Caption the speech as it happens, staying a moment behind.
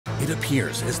It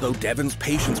appears as though Devin's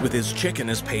patience with his chicken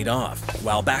is paid off,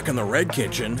 while back in the red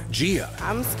kitchen, Gia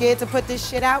I'm scared to put this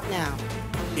shit out now.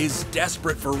 is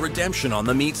desperate for redemption on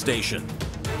the meat station.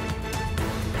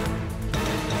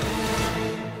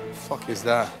 Fuck is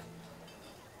that?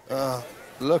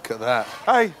 Look at that.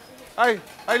 Hey,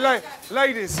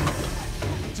 ladies. Do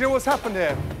you know what's happened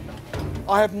here?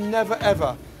 I have never,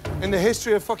 ever, in the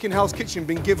history of fucking Hell's Kitchen,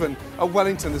 been given a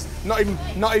Wellington that's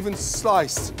not even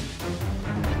sliced.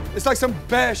 It's like some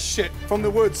bear shit from the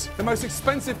woods. The most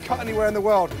expensive cut anywhere in the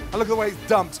world. And look at the way it's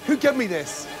dumped. Who gave me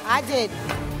this? I did.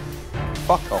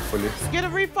 Fuck off, will you? Get a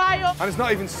refire. And it's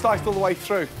not even sliced all the way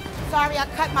through. Sorry, I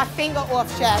cut my finger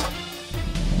off, Chef.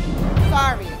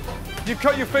 Sorry. You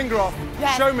cut your finger off.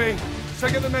 Yes. Show me. So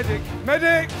get the medic.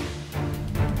 Medic!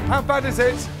 How bad is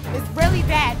it? It's really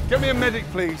bad. Get me a medic,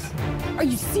 please. Are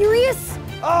you serious?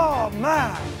 Oh,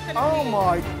 man. Oh,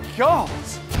 my God.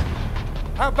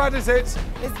 How bad is it?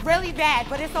 It's really bad,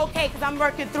 but it's okay, because I'm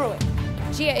working through it.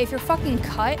 Gia, if you're fucking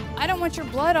cut, I don't want your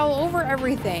blood all over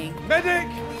everything. Medic!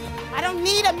 I don't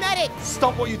need a medic.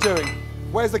 Stop what you're doing.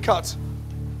 Where's the cut?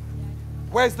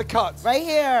 Where's the cut? Right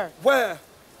here. Where?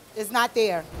 It's not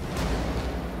there.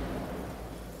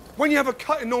 When you have a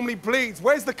cut, it normally bleeds.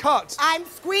 Where's the cut? I'm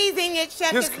squeezing it,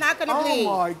 Chef. It's not going to bleed.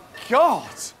 Oh, my God.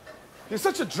 You're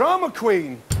such a drama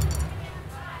queen.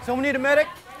 Someone need a medic?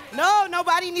 No,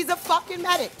 nobody needs a fucking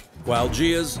medic. While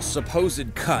Gia's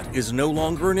supposed cut is no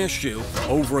longer an issue,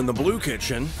 over in the blue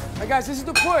kitchen, Hey guys, this is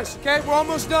the push, okay? We're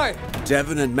almost done.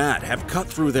 Devin and Matt have cut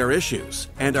through their issues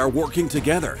and are working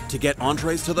together to get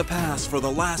entrees to the pass for the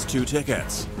last 2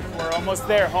 tickets. We're almost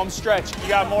there, home stretch. You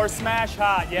got more smash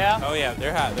hot, yeah? Oh yeah,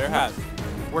 they're hot, they're hot.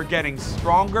 We're getting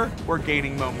stronger, we're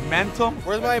gaining momentum.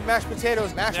 Where's my mashed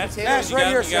potatoes? Mashed potatoes? You Right got,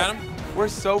 here, you got sir. 'em? We're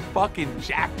so fucking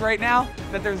jacked right now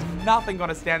that there's nothing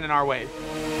gonna stand in our way.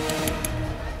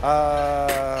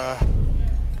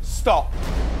 Stop.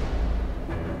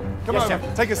 Come Yes, on,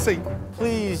 Chef. take a seat.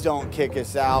 Please don't kick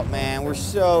us out, man. We're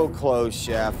so close,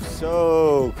 Chef.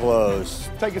 So close.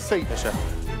 Take a seat. Yes, Chef.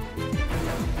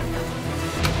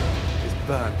 It's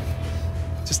burnt.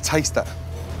 Just taste that.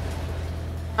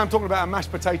 I'm talking about a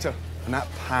mashed potato. And that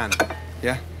pan,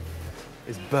 yeah,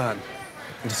 is burnt.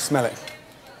 And just smell it.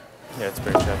 Yeah, it's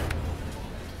burnt, Chef.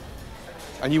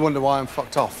 And you wonder why I'm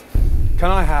fucked off.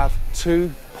 Can I have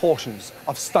 2 portions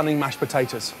of stunning mashed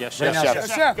potatoes? Yes, Right chef. now,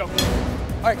 Chef. Chef. Go.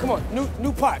 All right, come on,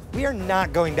 new pot. We are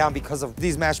not going down because of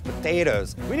these mashed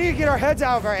potatoes. We need to get our heads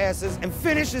out of our asses and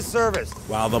finish this service.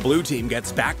 While the blue team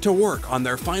gets back to work on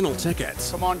their final tickets,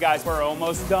 Come on, guys, we're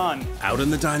almost done. out in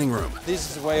the dining room,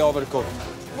 This is way overcooked.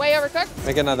 Way overcooked?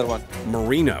 Make another one.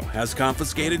 Marino has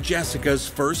confiscated Jessica's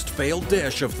first failed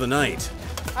dish of the night.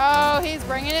 Oh, he's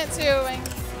bringing it to me.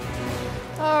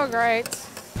 Oh, great.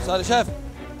 Sorry, chef.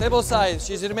 Table side.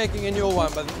 She's making a new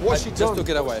one, but What's I she just done? took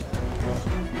it away.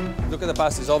 Look at the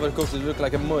pasta. It's overcooked. It looks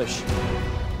like a mush.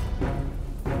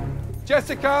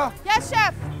 Jessica! Yes,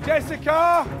 Chef.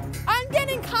 Jessica! I'm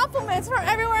getting compliments from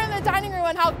everywhere in the dining room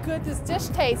on how good this dish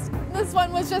tastes. This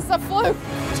one was just a fluke.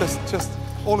 Just,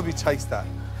 all of you taste that.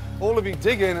 All of you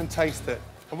dig in and taste it.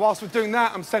 And whilst we're doing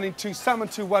that, I'm sending 2 salmon,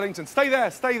 2 Wellington. Stay there,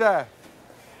 stay there.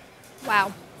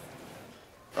 Wow.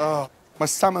 Oh, my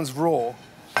salmon's raw.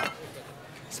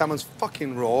 Salmon's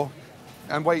fucking raw.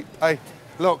 And wait, hey,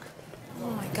 look. Oh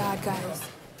my God, guys.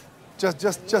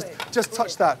 Just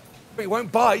touch that. But it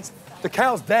won't bite. The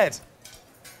cow's dead.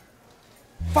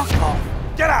 Fuck off.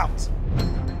 Get out.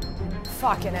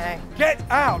 Fucking A. Get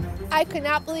out. I could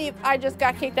not believe I just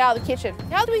got kicked out of the kitchen.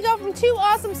 How do we go from 2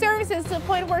 awesome services to the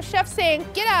point where chef's saying,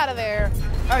 get out of there?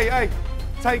 Hey,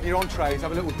 take your entrees,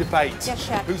 have a little debate. Yes,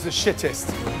 chef. Who's the shittest?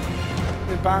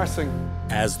 Embarrassing.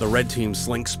 As the red team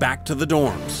slinks back to the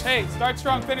dorms, Hey, start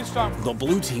strong, finish strong. the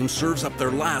blue team serves up their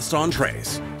last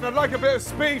entrees I'd like a bit of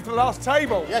speed for the last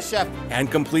table. Yes, Chef. and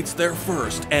completes their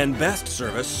first and best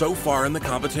service so far in the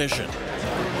competition.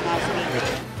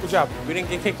 Good job. We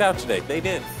didn't get kicked out today. They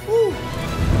did.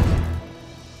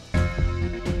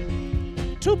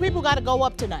 2 people got to go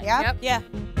up tonight. Yep. Yeah.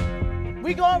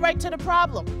 We going right to the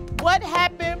problem. What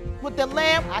happened with the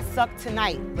lamb? I suck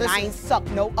tonight, but I ain't suck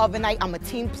no other night. I'm a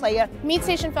team player. Meat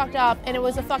station fucked up, and it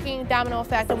was a fucking domino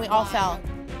effect, and we all fell.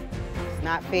 It's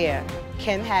not fair.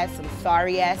 Kim had some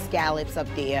sorry-ass scallops up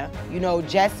there. You know,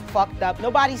 Jess fucked up.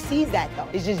 Nobody sees that, though.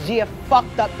 It's just Gia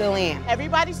fucked up the lamb.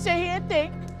 Everybody sit here and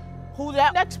think who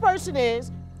that next person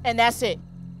is, and that's it.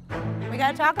 We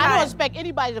gotta talk I don't about it. expect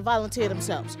anybody to volunteer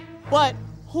themselves, but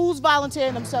who's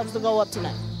volunteering themselves to go up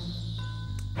tonight?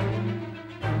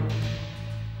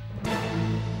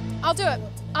 I'll do it.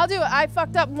 I'll do it. I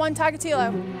fucked up one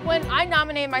tagatilo. When I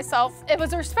nominated myself, it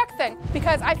was a respect thing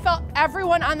because I felt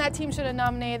everyone on that team should have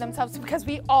nominated themselves because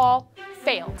we all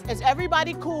failed. Is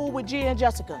everybody cool with Gia and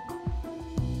Jessica?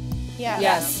 Yeah.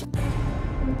 Yes.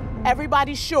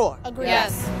 Everybody sure? Agreed.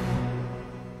 Yes.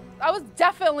 I was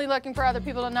definitely looking for other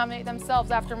people to nominate themselves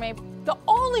after me. The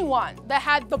only one that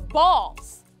had the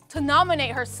balls to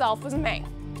nominate herself was me.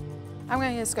 I'm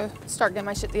gonna just go start getting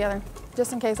my shit together,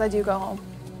 just in case I do go home.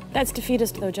 That's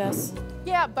defeatist though, Jess.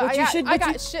 Yeah, but I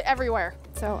got shit everywhere.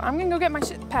 So I'm gonna go get my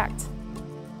shit packed.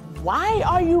 Why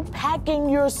are you packing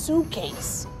your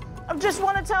suitcase? I just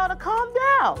want to tell her to calm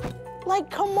down.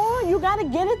 Like, come on, you gotta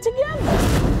get it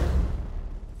together.